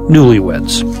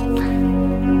 newlyweds.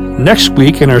 Next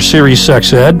week in our series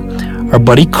Sex Ed, our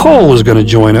buddy Cole is going to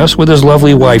join us with his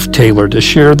lovely wife Taylor to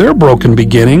share their broken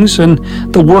beginnings and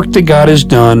the work that God has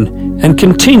done and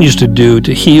continues to do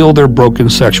to heal their broken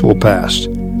sexual past.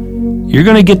 You're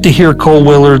going to get to hear Cole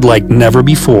Willard like never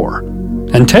before.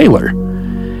 And Taylor,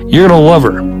 you're going to love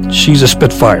her. She's a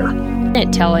spitfire. I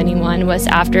didn't tell anyone was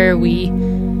after we,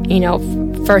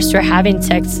 first were having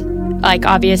sex. Like,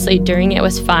 obviously during it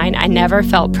was fine. I never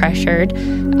felt pressured.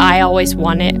 I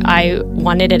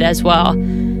wanted it as well.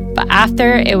 But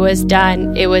after it was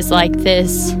done, it was like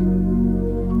this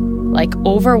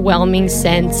overwhelming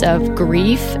sense of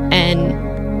grief, and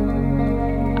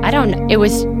I don't know, it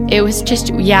was just,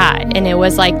 and it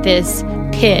was like this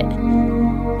pit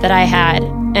that I had.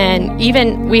 And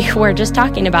even we were just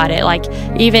talking about it, like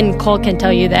even Cole can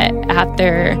tell you that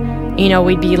after,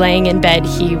 we'd be laying in bed,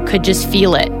 he could just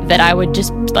feel it, that I would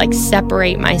just like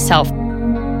separate myself.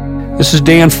 This is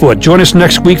Dan Foote. Join us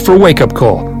next week for Wake Up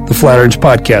Call, the Flatiron's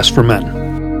podcast for men.